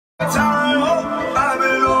Time, I've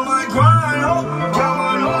been on my grind, got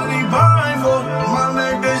my money blindfold. My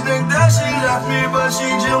main bitch think that she left me, but she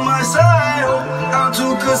just my side. I'm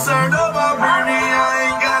too concerned about money,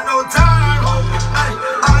 I ain't got no time.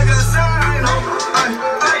 I got side,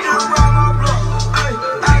 I just rock my block.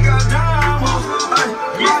 I got diamonds,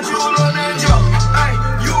 my jewel on that joke.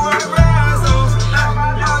 You wear razzles,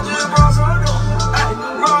 I just brought some dough.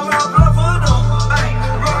 Roll my blood for dough,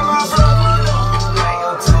 roll my blood for dough.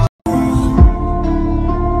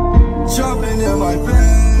 Jumping in my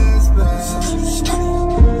pants.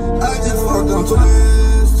 I just fucked them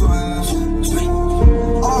twins.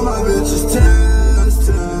 All my bitches 10.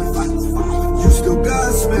 You still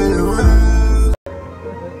got spinning around.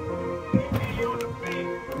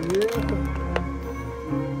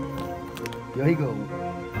 Yo, he go.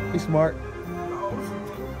 He's smart.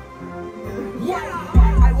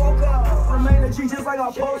 I woke up, I made a G just like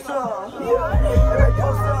a poster.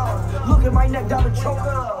 Look at my neck down the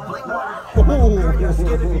choker.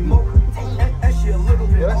 That shit a little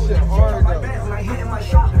bit. That shit hard though. I hit in my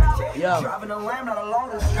shop. Yeah. Driving a lamb, not a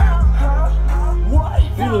longer strap. What?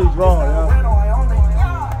 He really drawn, yeah.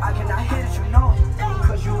 I cannot hit it, you know it.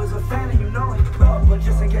 Cause you was a fan and you know it. But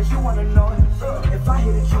just in case you wanna know it, if I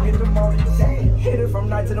hit it, you get the morning. Hit it from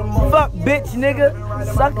night to the morning. Fuck bitch nigga.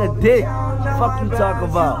 Suck a dick. Fuck you talk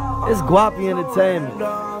about. It's guappy entertainment.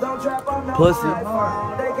 Pussy.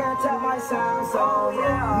 They can't tap my sound, so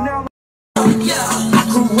yeah. I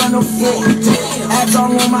could run a floor, abs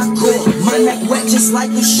all on my core. My neck wet just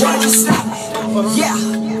like the shark. Yeah,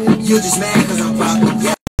 you just mad cause I'm poppin'.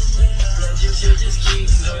 Yeah.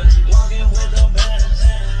 Walking with the best.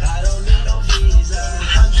 I don't need no visa.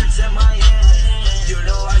 Hundreds in my hand. You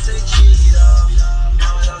know I say cheese up.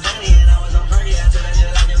 I was on Zanny and I was on Perky. I told that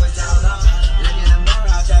shit like it was down up. Look in the mirror,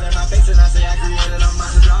 I shot in my face and I say I created a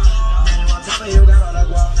monster draw. Man, on top of you got all the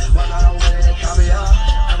guap. But I don't want it to copy up.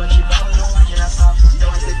 But you probably know I cannot stop. You know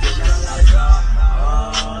I say bitch, I don't gotta go.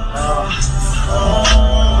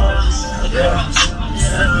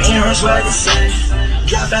 Me and her swag the same.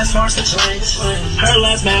 Got fast farms to change. Her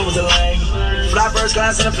last man was a lame. Fly first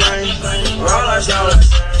class in a plane. We're all our dollars.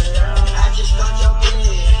 I just fucked your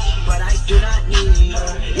bitch, but I do not need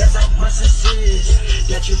her. Yes, I must insist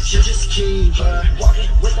that you should just keep her. Walking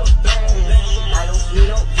with a band. I don't need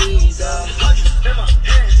no visa. In my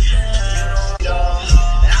hand.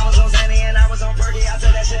 I was on Zanny and I was on Perky. I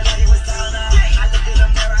told that shit like it was down up. I looked in the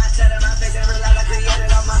mirror, I said in my face and realized I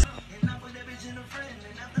created all my. And I put that bitch in a friend.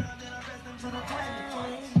 And after I did, I pressed them to the twin.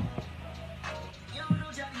 You don't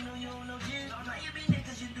know Johnny, no, you don't know shit. I'm not your bitch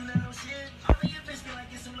cause you do not know shit. All of your bitch feel like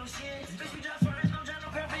it's some no shit. Bitch, we drop first, no John, no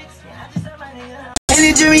perfect. I just said my nigga.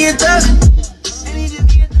 Any Jimmy and Thug. Any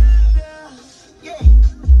Jimmy and Thug. Yeah.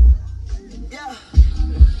 Yeah.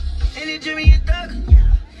 Any Jimmy and Thug.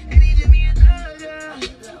 Any Jimmy and Thug.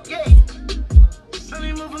 Yeah. Let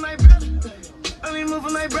me move with my brother. Let me move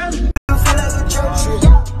with my brother. You feel like a church.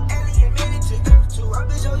 Alien made it to Earth too. I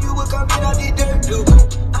bet you would come in out the dirt too.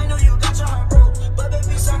 I know you got your heart broke, but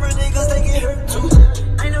baby, summer niggas they get hurt too.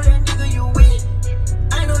 I know that nigga you with.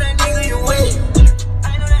 I know that nigga you with.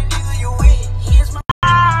 I know that nigga you with. He is my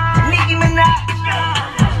Nicki Minaj.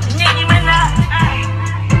 Nicki Minaj.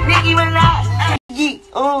 Nicki Minaj.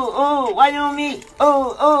 Oh, why you on me?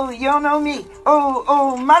 Oh, you don't know me.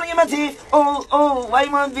 Oh, Molly in my teeth. Oh, why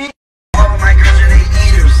you on me? All of my girls are they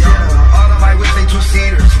eaters. All of my whips they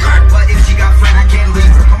two-seaters. But if she got friend, I can't leave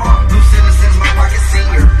her. Come on, blue citizens, my pocket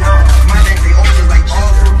senior. My legs they ocean like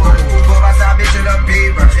all. Pull my side bitch in a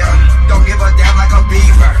beaver. Don't give a damn like a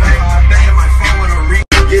beaver. Back in my phone with a ring.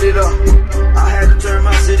 Get it up. I had to turn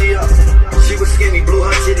my city up. She was skinny, blew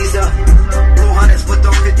her titties up. Blue hunters, put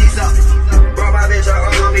them 50s up. Brought my bitch out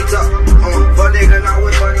on me tough. For nigga not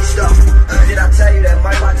with funny stuff. Did I tell you that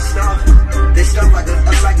my body stuff? They stuff like a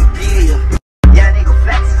encyclopedia. Yeah, nigga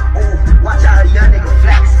flex. Ooh, watch out, young nigga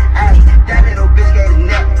flex. Ay, that little bitch gave a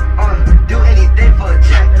neck. Do anything for a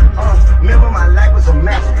check. Remember my life was a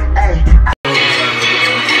mess. Ay.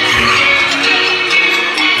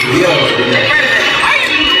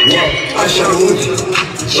 I shot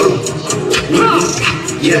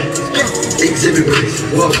yeah, exhibit race,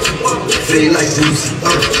 whoa, fade like Uzi,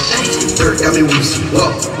 Vert got me woozy,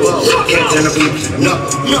 whoa, can't turn up loose, no,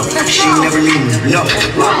 she never leave me, no,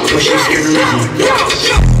 but she's scared to leave me,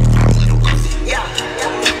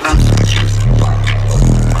 I'm so juicy,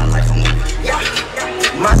 my life I'm moving,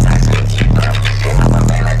 my size, I'm a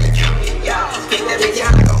man like the truth, think that bitch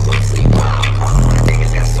out like a pussy,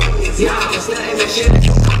 niggas got so easy, it's not in that shit,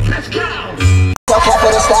 let's go.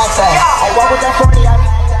 For the stop sign, I walk with that 40,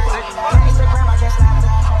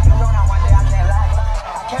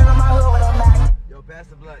 Yo, pass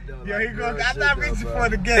the blood. Yeah, he goes, I'm not reaching for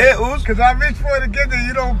it again. Because I reach for it again and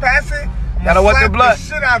you don't pass it, gotta watch the blood.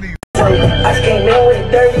 Shit out of you. I just came in with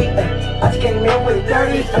it dirty, I just came in with it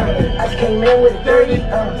dirty, I just came in with it dirty,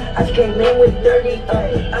 I just came in with it dirty,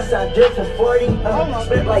 I signed drip for 40,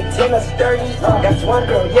 spent like 10 or 30, got one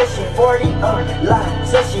girl, yeah she 40, lie,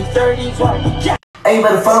 says she 30, yeah. Hey, you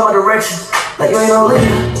better follow my directions, like you ain't no leader,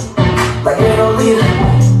 like you ain't no leader,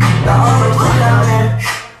 I already put down there,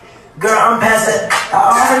 girl I'm past that, I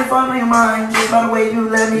already found your mind, just by the way you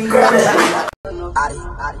let me grab it.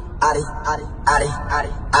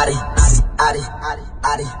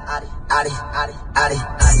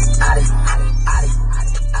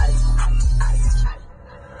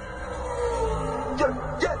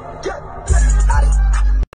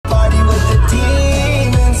 Party with the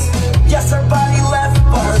demons. Yes, her body left,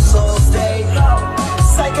 but her soul stayed.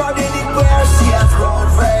 Psycho anywhere, she has road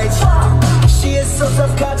rage. She is so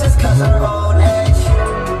self-conscious cause her old age.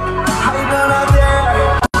 How you doing out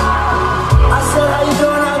there? I said, how you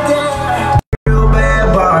doing out there? Real bad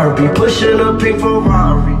Barbie, pushing a pink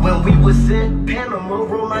Ferrari. When we was in Panama,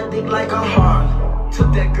 romantic like a Harley.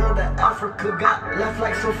 Took that girl to Africa, got left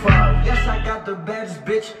like safari. Yes, I got the baddest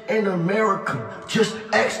bitch in America. Just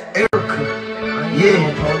ex-Erica.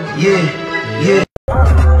 Yeah.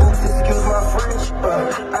 Excuse my French,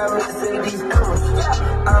 I really say these errors.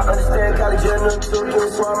 I understand college and so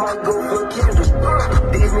I might go for a Kindle.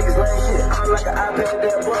 These niggas like shit, I'm like an iPad,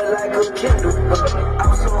 that boy like a Kindle. I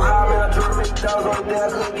was so high, man, I drove McDonald's on there, I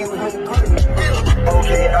couldn't give me green.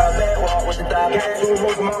 Okay, I bad walk with the dog, had two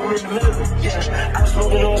hoes, my wrist middle. Yeah, I was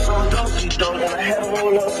smoking on some dosey dope, and I had a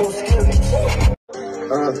roll up some skilly.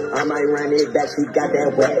 I might run it back, she got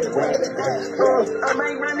that wet. I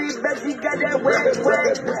might run it back, she got that wet.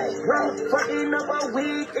 Fucking up a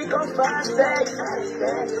week, it gon' 5 stacks.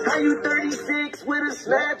 How you 36 with a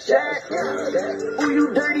Snapchat? Ooh,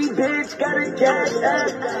 you dirty bitch, got a cash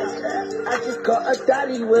app. I just caught a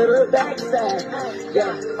dolly with a backside.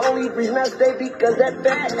 Yeah, only reason I stay because that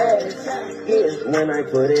fat ass. Yeah, when I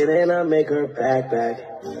put it in, I make her backpack.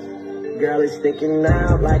 Girl, it's sticking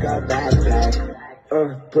out like a backpack.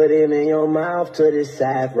 Put it in your mouth to the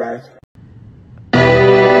side, right?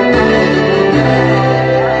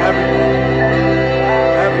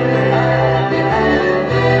 Everything.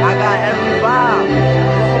 I got every vibe.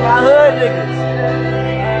 This is my hood niggas.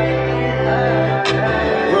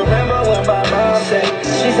 Remember when my mom said,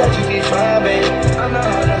 she said you be fine, babe. I'm not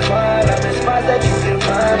hard to find, I'm in spots that you can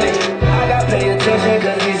find me. I got pay attention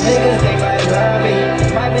cause these niggas, they might lie me.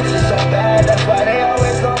 My bitch is so bad, that's why they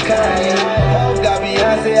always gon' kind.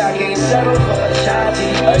 I can't settle for a shotty.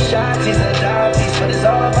 A shotty's a dime piece, but it's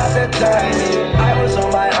all about the timing. I was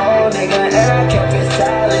on my own, nigga, and I kept it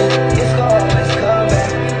silent. It's gon' always come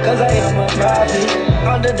back, cause I am a prophet.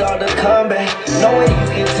 Underdog to come back, no way you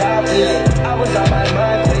can top this. I was on my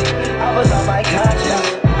mind quick, I was on my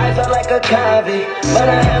conscience. I felt like a convict, but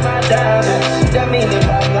I had my diamonds. That mean if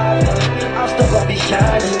I'm locked up, I'm still gon' be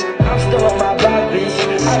shining. I'm still on my block, bitch.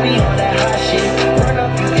 I be on that hot shit. Run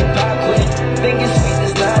up, you get pop quick. Think it's sweet,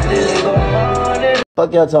 it's not this. Go on and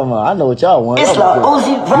Fuck y'all talking about? I know what y'all want. it's Lil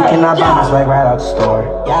Uzi Vert. You cannot buy this right out the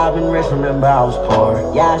store. Yeah, I've been rich, remember I was poor.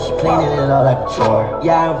 Yeah, she cleaning it up like a chore.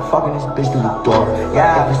 Yeah, I'm fucking this bitch through the door.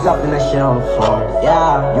 Yeah, if it's up, then that shit on the floor.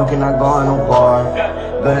 Yeah, you cannot go on the war.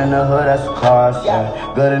 Good in the hood, that's cars, yeah.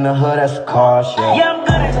 Good in the hood, that's cars, yeah. Yeah, I'm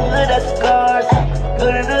good in the hood, that's cars.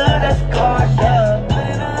 Good in the hood, that's cars, yeah. Good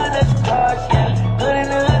in the hood, that's cars, yeah. Good in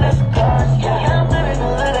the hood, that's cars, yeah. Yeah, I'm good in the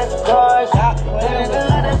hood, that's cars. Good in the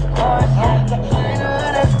hood, that's cars, yeah. Good in the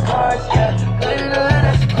hood, that's cars, yeah. Good in the hood,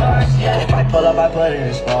 that's cars, yeah. If I pull up, I put it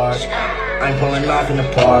in stars. I'm pulling off in the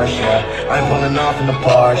Porsche, yeah. I'm pulling off in the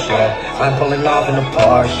Porsche, yeah. I'm pulling off in the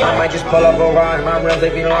Porsche. I might just pull up a ride, my rims they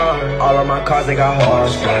be long. All of my cars they got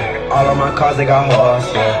horse, yeah. All of my cars they got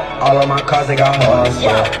horse, yeah. All of my cars they got horse,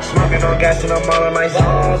 yeah. Smoking on gas and I'm all in my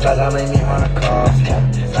zone. Zaza make me wanna cough, yeah.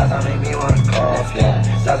 Zaza make me wanna cough, yeah.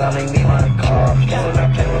 Zaza make me wanna cough. Yeah, when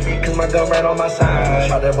I play with me, cause my gun right on my side.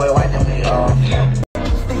 Shot that boy wiping me off, yeah.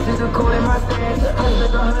 Stick to the code in my stance. I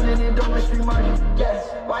took 100 and don't make street money. Yes,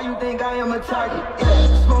 why you think I am a target?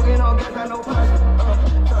 Yeah, smoking on gas, I know pocket.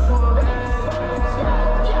 Talk to a man.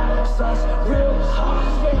 Sauce real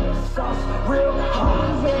hard. Sauce real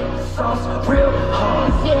hard. Sauce real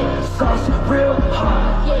hard. Sauce real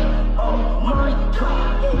hard. Oh my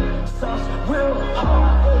God. Sauce real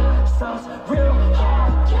hard. Sauce real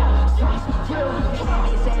hard. Sauce real hard.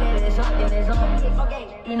 They say that it's something that's on. Okay.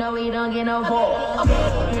 You know we don't get no fault.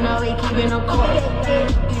 You know we keeping no court.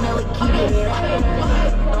 You know we keep it.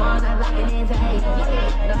 I'm like an anti-hate.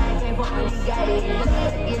 No, I can't fuck with these guys.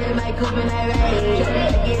 Get in my coupe and I ride.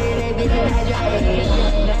 Get in that bitch and I drive.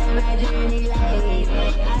 Now my journey light.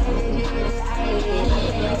 I did this shit in the ice.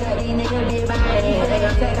 I tell these niggas be mine. They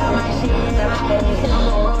gon' take all my shit and hide. I'm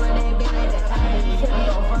gon' roll in that bitch like a tight. I'm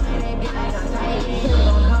gon' fuck in that bitch like I'm tight. I'm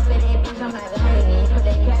gon' come for that bitch, I'm like lame. Put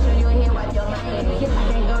that cash on your head, wipe your lane. I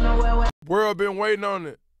can't go nowhere. World been waiting on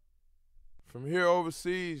it. From here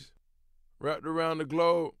overseas, wrapped around the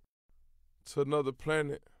globe, to another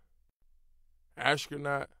planet.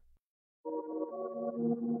 Astronaut.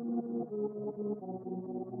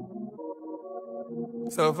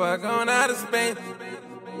 So far gone out of space.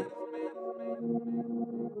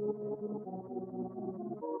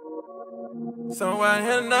 Somewhere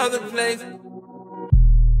in another place.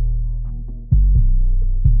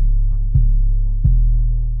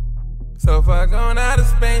 So far gone out of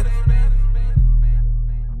space.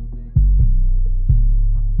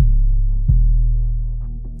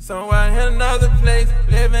 Somewhere in another place,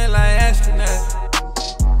 living like astronauts.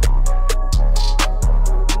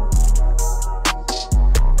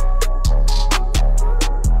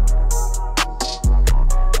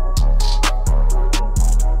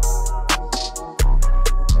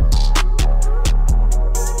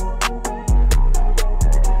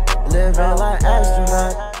 Living like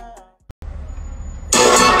astronaut.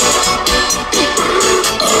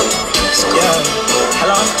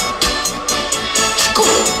 Hello?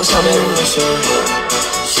 What's up, baby?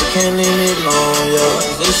 She can't leave me alone,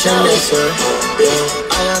 yeah. She miss her, yeah.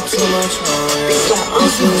 I got too much on, yeah. I'm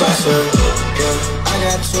too much, yeah. I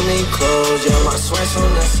got too many clothes, yeah. My sweat's so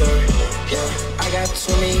necessary, yeah. I got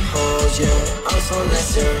too many hoes, yeah. I'm so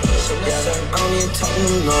necessary, yeah. I don't need to talk to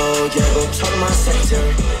them, no, yeah. Go talk to my secretary,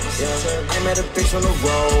 yeah. I met a bitch on the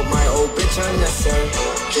road, my old bitch unnecessary.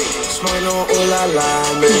 Smoking on ooh la la,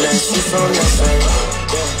 man, that shit so necessary,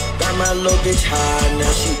 yeah. Got my little bitch high, now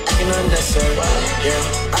she acting unnecessary, yeah.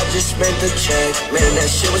 I just spent the check, man, that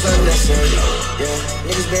shit was unnecessary, yeah.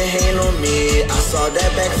 Niggas been hating on me, I saw that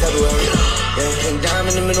back February, yeah. Hang dime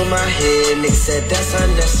in the middle of my head, niggas said that's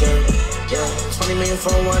unnecessary, yeah. 20 million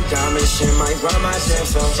for one diamond, shit might run my damn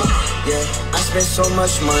self, yeah. I spent so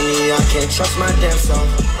much money, I can't trust my damn self,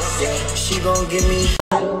 yeah. She gon' give me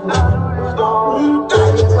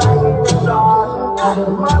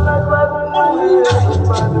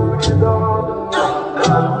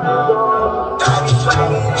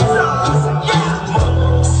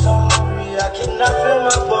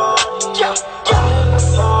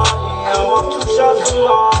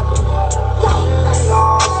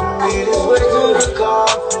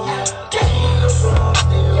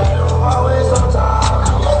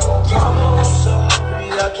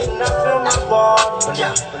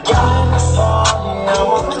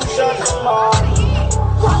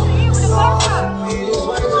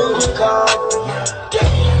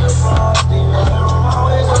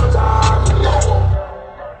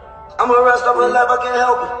I'm a rest of a life, I can't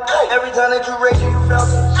help it. Every time that you race it, you felt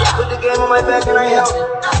it. Put the game on my back and I help it.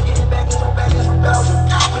 Get it back in your back, it's from Belgium.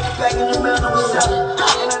 Put it back in your mail, I'm selling.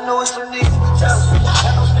 And I know it's some niggas to tell it.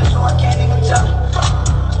 I don't spend, so I can't even tell it.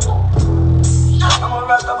 I'm a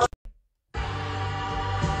rest of a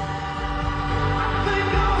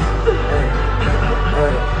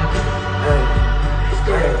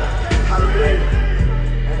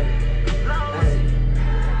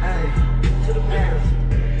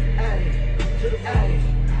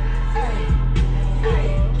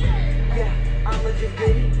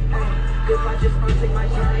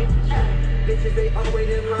Bitches, they all wait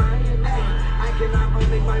in line. I cannot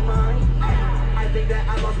unmake my mind. I think that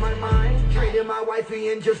I lost my mind. Trading my wifey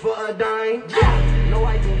in just for a dime. No,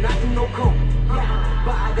 I do not do no coke.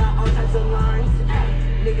 But I got all types of lines.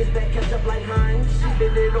 Niggas that catch up like Hines. She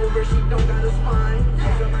bend it over, she don't got a spine.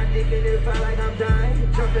 She's on my dick and it felt like I'm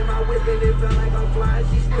dying. Jump in my whip and it felt like I'm flying.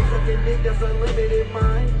 She still sucking dick, that's unlimited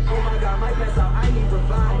mine. Oh my god, my pass out, I need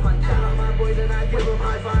revive. Shout out my boys and I give them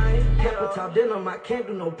high five. Pepper top denim, I can't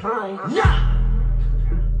do no plying.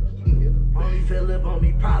 Only Philip on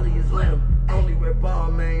me probably is limb. Only wear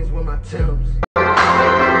ball mains with my Timbs.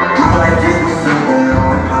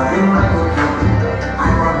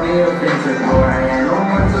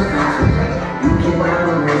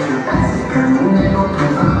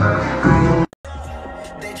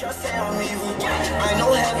 They try to say I'm evil. I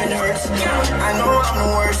know heaven hurts. I know I'm the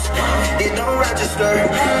worst. It don't register.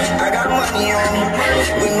 I got money on me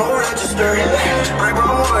with no register. I got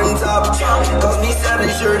one top, cost me 7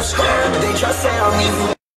 shirts. They try to say I'm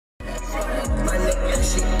evil. My neck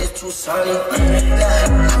shit is too sunny. I'm your dad,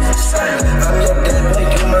 but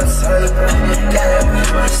you my son.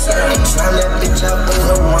 Try that bitch out in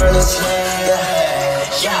the morning.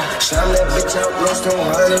 Yeah.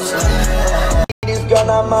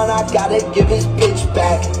 gotta give his bitch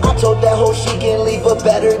back. I told that hoe she can leave, but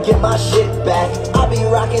better get my shit back. I be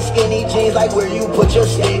rocking skinny jeans like where you put your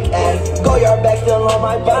stick at. Go yard back still on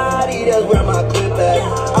my body, that's where my clip at.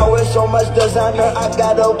 I wear so much designer, I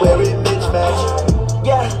gotta wear it bitch match.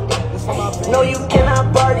 Yeah, no you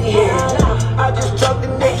cannot party here. I just talked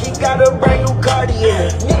to Nick, he got a brand new carti here.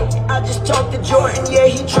 I just talked to Jordan, yeah,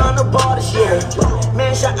 he tryna ball this year.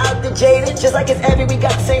 Man, shout out to Jaden, just like it's every we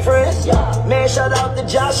got the same friends. Man, shout out to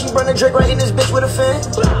Josh, he run a drink right in this bitch with a fin.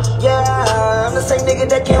 Yeah, I'm the same nigga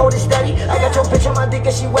that can't hold it steady. I got your bitch on my dick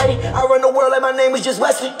and she ready. I run the world like my name was just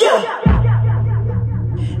Wesley, yeah.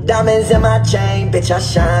 Diamonds in my chain, bitch, I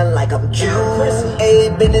shine like I'm Juice.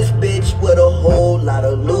 Abe in this bitch with a whole lot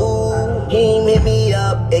of loot. He hit me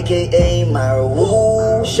up, aka my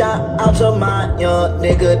woo. Shout out to my young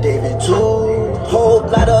nigga David too. Whole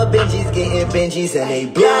lot of Benjis getting Benjis and they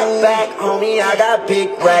blue. Back, homie, I got big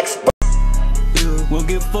racks. We'll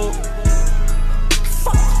get full.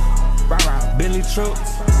 Bentley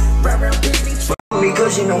trucks.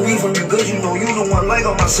 Because you know me from you, cause you know you the one like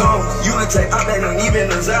on my song. You the type I bet don't even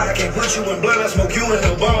desire. I can't put you in blood, I smoke you in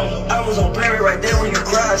the bone. I was on Perry right there when you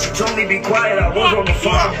cried. She told me be quiet, I was on the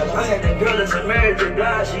phone. I had that girl that's married to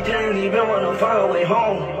God. She didn't even want to find her way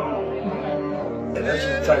home. And that's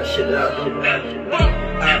some type shit out. I'm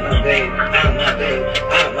my babe, I'm my babe,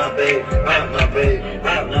 I'm my babe, I'm my babe,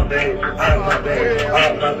 I'm my babe, I'm my babe,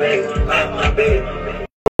 I'm my babe, I'm my babe.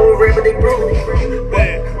 Wherever they broke,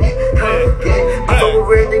 I fuck with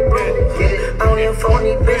where they broke, I don't even phone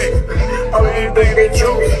these bitches. All of these bitches they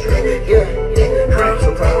choose, yeah.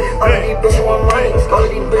 All of these bitches want money, all of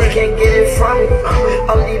these bitches can't get it from me.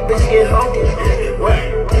 All of these bitches get hungry,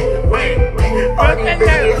 all of these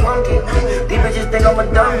bitches get hungry. These bitches think I'm a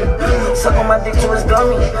dummy, suck on my dick to his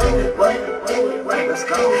gummy. Let's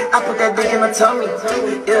go. I put that dick in my tummy,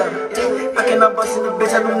 yeah. I cannot bust in the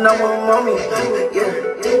bitch, I do not want mommy, yeah.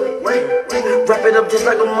 Wrap it up just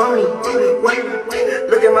like a mummy.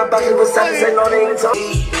 Look at my boxes with socks, say no, they ain't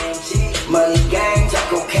talking. Money gang, talk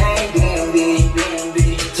cocaine, B&B.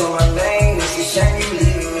 Told my name, it's a shame you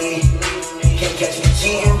leaving me. Can't catch me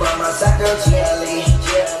cheating by my side, girl, jelly.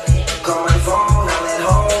 Call my phone, I'm at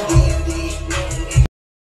home, B&B.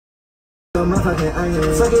 Fuck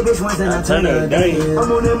it, bitch, once and I turn her down.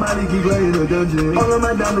 I'm on that money, keep right in the dungeon. All of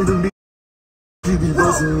my diamonds, them bitches be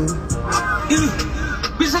bustin'.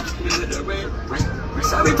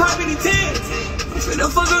 Bitch, I be popping the tents. I'm finna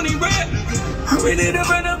fuck on the rap. I read it up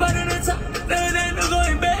right up out of the top. There ain't no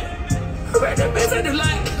going back. I read the best of the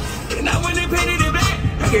life. And I went and painted it back.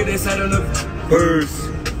 I get that side on the first.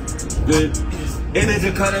 Good. And it's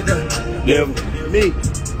a cut of the devil. Me.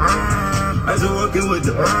 I just working with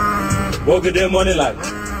the walking that money like.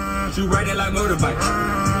 She ride it like motorbike.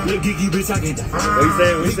 Little geeky bitch, I can die. What you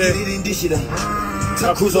say? What you say? Get it in this shit up.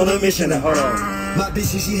 Top cruise on a mission now. Hold on. My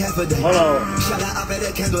bitch, she half a day. Hold on. Shout out, I bet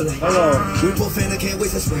that candlelight. Hold on. We both fan, I can't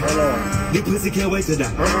wait to spray. Hold on. These pussy can't wait to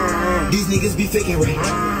die. These niggas be faking right.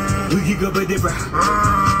 We geek up a different.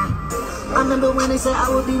 I remember when they said I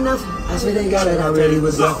would be nothing. I swear they got it, I really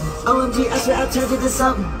was nothing. OMG, I swear I turned it to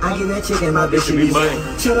something. I get that chick and my bitch should be mine.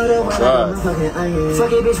 Show her that white like a motherfucking iron.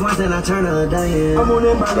 Fuck it, bitch, once then I turn her down. I'm on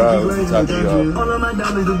that body, keep running to the dungeon. All of my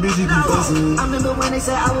diamonds, the bitches be bustin'. I remember when they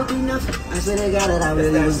said I would be nothing. I swear they got it, I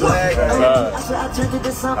really was nothing. I swear I turned it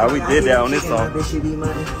to something. How we did that on this song.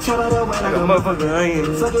 Show her that white like a motherfucking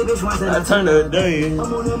iron. Fuck it, bitch, once then I turn her down. I'm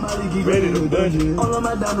on that body, keep running to the dungeon. All of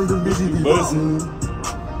my diamonds, the bitches be bustin'.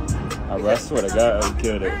 I swear to God, I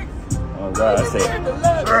killed it. Oh God, I said,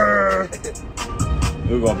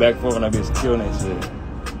 we were going back and forth when I be killing that shit.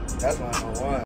 That's why